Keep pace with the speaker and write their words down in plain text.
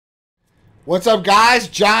What's up, guys?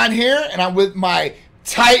 John here, and I'm with my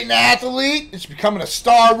Titan athlete. It's becoming a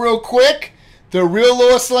star real quick. The real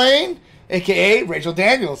Lois Lane, a.k.a. Rachel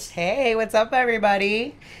Daniels. Hey, what's up,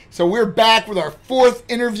 everybody? So we're back with our 4th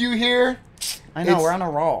interview here. I know, we're on a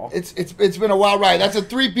roll. It's been a wild ride. That's a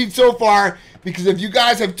three-peat so far, because if you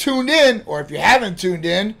guys have tuned in, or if you haven't tuned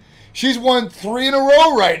in, she's won 3 in a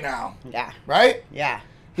row right now. Yeah. Right? Yeah.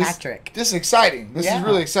 Hat trick. This is exciting. This is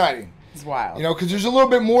really exciting. It's wild. You know, because there's a little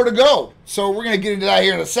bit more to go. So we're going to get into that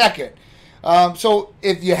here in a second. So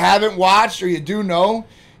if you haven't watched or you do know,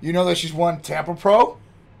 you know that she's won Tampa Pro.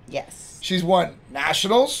 Yes. She's won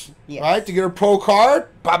Nationals, yes, right, to get her pro card.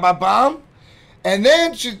 Bam. And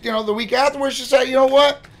then, she, you know, the week afterwards, she said, you know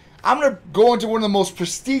what? I'm going to go into one of the most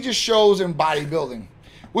prestigious shows in bodybuilding,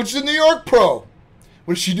 which is the New York Pro.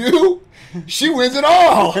 What does she do? She wins it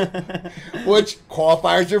all, which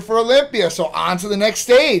qualifies her for Olympia. So on to the next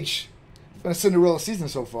stage. It's been a Cinderella season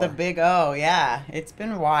so far. The big O, yeah. It's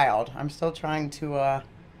been wild. I'm still trying to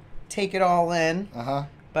take it all in.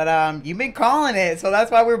 But you've been calling it, so that's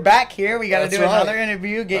why we're back here. We got to do another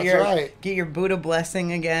interview. Get your Buddha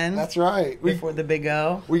blessing again. That's right. Before the big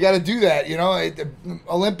O. We got to do that. You know,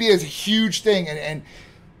 Olympia is a huge thing, and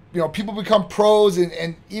you know, people become pros,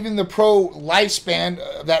 and even the pro lifespan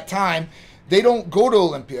of that time, they don't go to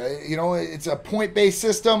Olympia. You know, it's a point-based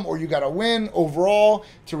system, or you got to win overall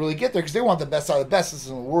to really get there, because they want the best out of the best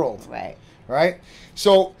in the world. Right?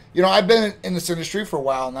 So, you know, I've been in this industry for a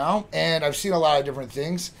while now, and I've seen a lot of different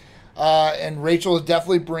things. And Rachel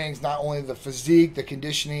definitely brings not only the physique, the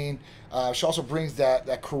conditioning, she also brings that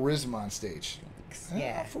charisma on stage.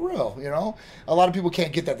 Yeah, for real, you know. A lot of people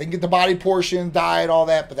can't get that. They can get the body portion, diet, all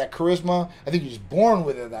that, but that charisma, I think you're just born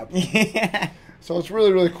with it at that point. Yeah. So it's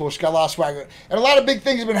really, really cool. She's got a lot of swag. And a lot of big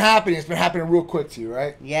things have been happening. It's been happening real quick to you,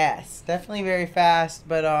 right? Yes, definitely very fast,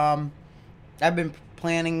 but I've been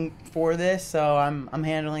planning for this, so I'm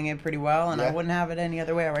handling it pretty well, and I wouldn't have it any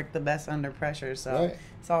other way. I work the best under pressure, so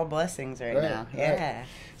it's all blessings right now. Yeah.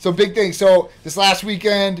 So big thing. So this last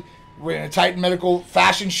weekend, we're in a Titan Medical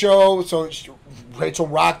fashion show, so Rachel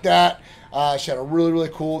rocked that. She had a really, really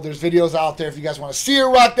cool, there's videos out there if you guys want to see her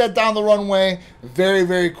rock that down the runway. Very,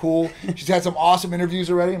 very cool. She's had some awesome interviews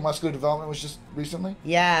already. Muscular Development was just recently.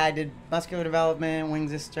 Yeah, I did Muscular Development,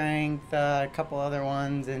 Wings of Strength, a couple other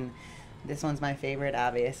ones, and this one's my favorite,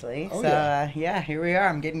 obviously. Oh, so, yeah, here we are.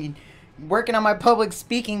 I'm working on my public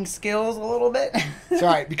speaking skills a little bit. That's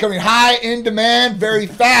right. Becoming high in demand very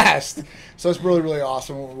fast. So it's really, really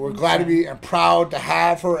awesome. We're glad to be and proud to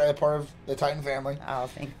have her as part of the Titan family. Oh,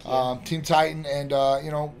 thank you. Team Titan. And,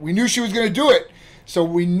 you know, we knew she was going to do it. So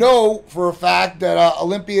we know for a fact that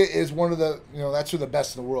Olympia is one of the, you know, that's who the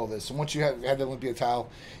best in the world is. So once you have the Olympia title,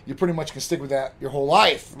 you pretty much can stick with that your whole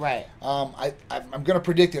life. Right. I'm going to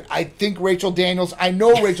predict it. I think Rachel Daniels, I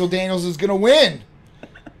know Rachel Daniels is going to win.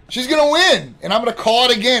 She's going to win. And I'm going to call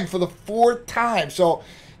it again for the 4th time. So,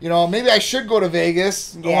 you know, maybe I should go to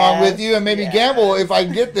Vegas along with you and maybe gamble if I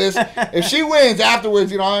can get this. If she wins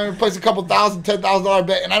afterwards, you know, I'm going to place a couple thousand, $10,000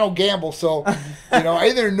 bet, and I don't gamble. So, you know, I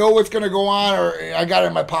either know what's going to go on or I got it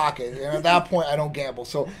in my pocket. And at that point, I don't gamble.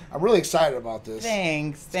 So I'm really excited about this.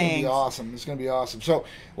 Thanks. It's going to be awesome. It's going to be awesome. So,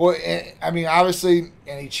 well, I mean, obviously,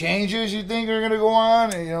 any changes you think are going to go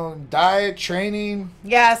on? You know, diet, training?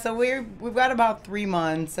 Yeah, so we've got about 3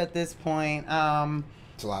 months at this point.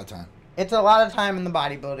 It's a lot of time. It's a lot of time in the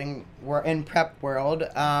bodybuilding in prep world,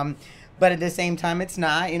 but at the same time, it's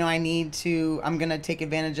not. You know, I'm going to take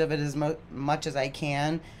advantage of it as much as I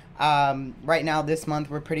can. Right now, this month,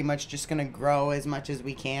 we're pretty much just going to grow as much as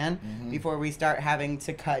we can before we start having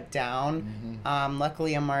to cut down.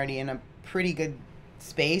 Luckily, I'm already in a pretty good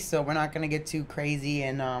space, so we're not going to get too crazy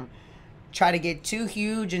and try to get too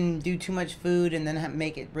huge and do too much food and then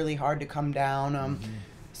make it really hard to come down.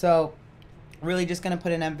 So really just going to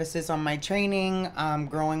put an emphasis on my training,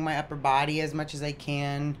 growing my upper body as much as I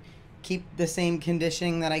can, keep the same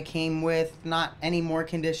conditioning that I came with, not any more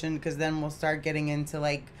conditioned, because then we'll start getting into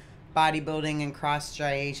like bodybuilding and cross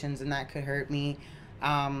striations, and that could hurt me.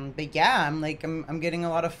 But yeah, I'm getting a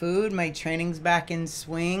lot of food. My training's back in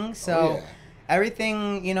swing, so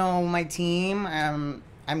everything, you know, my team, I'm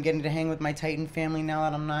getting to hang with my Titan family now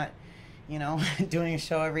that I'm not, you know, doing a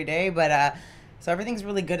show every day, but so everything's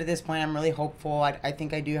really good at this point. I'm really hopeful. I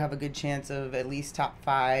think I do have a good chance of at least top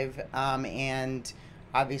 5. And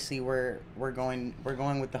obviously we're going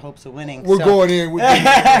with the hopes of winning. We're going in with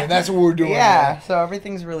and that's what we're doing. Yeah. So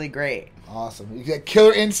everything's really great. Awesome. You got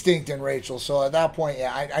killer instinct in Rachel. So at that point,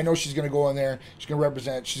 yeah, I know she's going to go in there. She's going to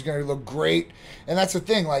represent. She's going to look great. And that's the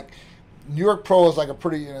thing. Like, New York Pro is like a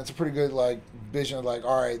pretty, it's a pretty good like vision of like,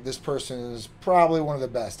 all right, this person is probably one of the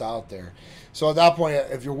best out there. So at that point,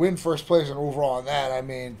 if you win first place and overall on that, I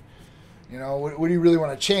mean, what do you really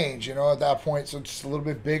want to change? At that point, so just a little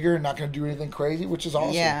bit bigger, not going to do anything crazy, which is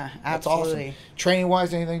awesome. Yeah, absolutely. That's awesome. Training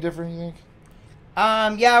wise, anything different? You think?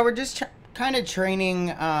 Yeah, we're just kind of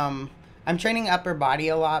training. I'm training upper body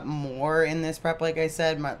a lot more in this prep. Like I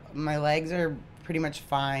said, my legs are pretty much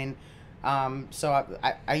fine. So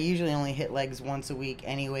I usually only hit legs once a week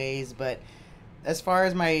anyways, but as far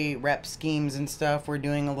as my rep schemes and stuff, we're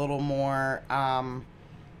doing a little more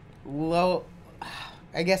low,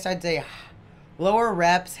 I guess I'd say lower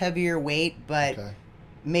reps, heavier weight, but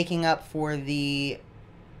making up for the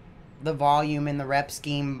volume in the rep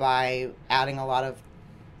scheme by adding a lot of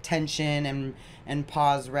tension and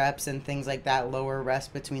pause reps and things like that, lower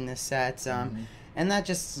rest between the sets. And that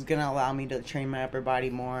just is going to allow me to train my upper body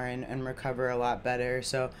more and recover a lot better.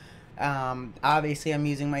 So, obviously, I'm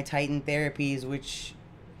using my Titan Therapies, which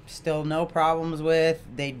still no problems with.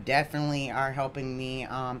 They definitely are helping me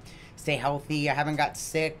stay healthy. I haven't got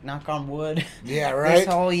sick, knock on wood. Yeah, right. This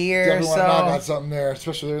whole year. Definitely want to knock out something there,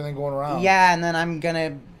 especially with everything going around. Yeah, and then I'm going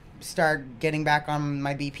to start getting back on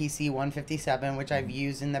my BPC 157, which I've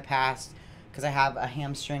used in the past because I have a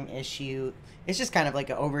hamstring issue. It's just kind of like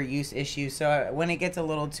an overuse issue. So when it gets a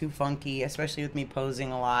little too funky, especially with me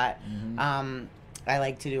posing a lot, I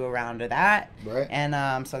like to do a round of that. Right.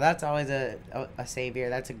 And so that's always a savior.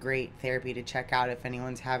 That's a great therapy to check out if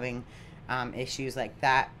anyone's having issues like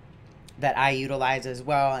that I utilize as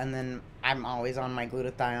well. And then I'm always on my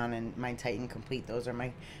glutathione and my Titan Complete. Those are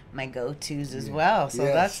my go-tos as well. So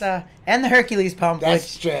that's and the Hercules pump.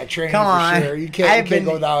 That's which, training come on, for sure. You can't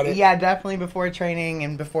go without it. Yeah, definitely before training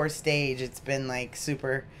and before stage, it's been like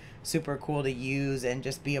super cool to use and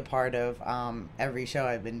just be a part of every show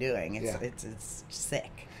I've been doing. It's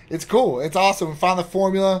sick. It's cool. It's awesome. We found the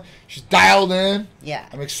formula. She's dialed in. Yeah,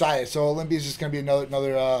 I'm excited. So Olympia's just gonna be another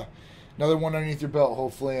one underneath your belt,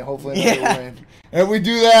 hopefully another win. And if we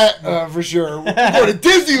do that, for sure, we're going to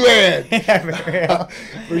Disneyland. Yeah,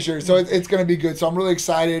 for sure. So it's going to be good. So I'm really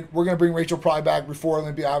excited. We're going to bring Rachel probably back before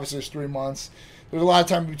Olympia. Obviously, there's 3 months. There's a lot of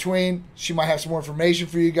time in between. She might have some more information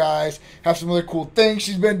for you guys, have some other cool things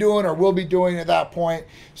she's been doing or will be doing at that point.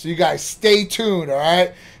 So you guys stay tuned, all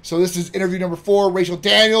right? So this is interview number 4, Rachel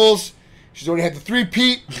Daniels. She's already had the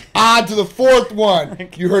 3-peat. On to the 4th one.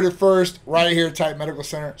 You heard it first right here at Titan Medical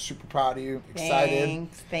Center. Super proud of you. Excited.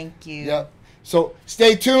 Thanks. Thank you. Yep. So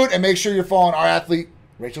stay tuned and make sure you're following our athlete,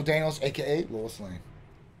 Rachel Daniels, a.k.a. Lois Lane.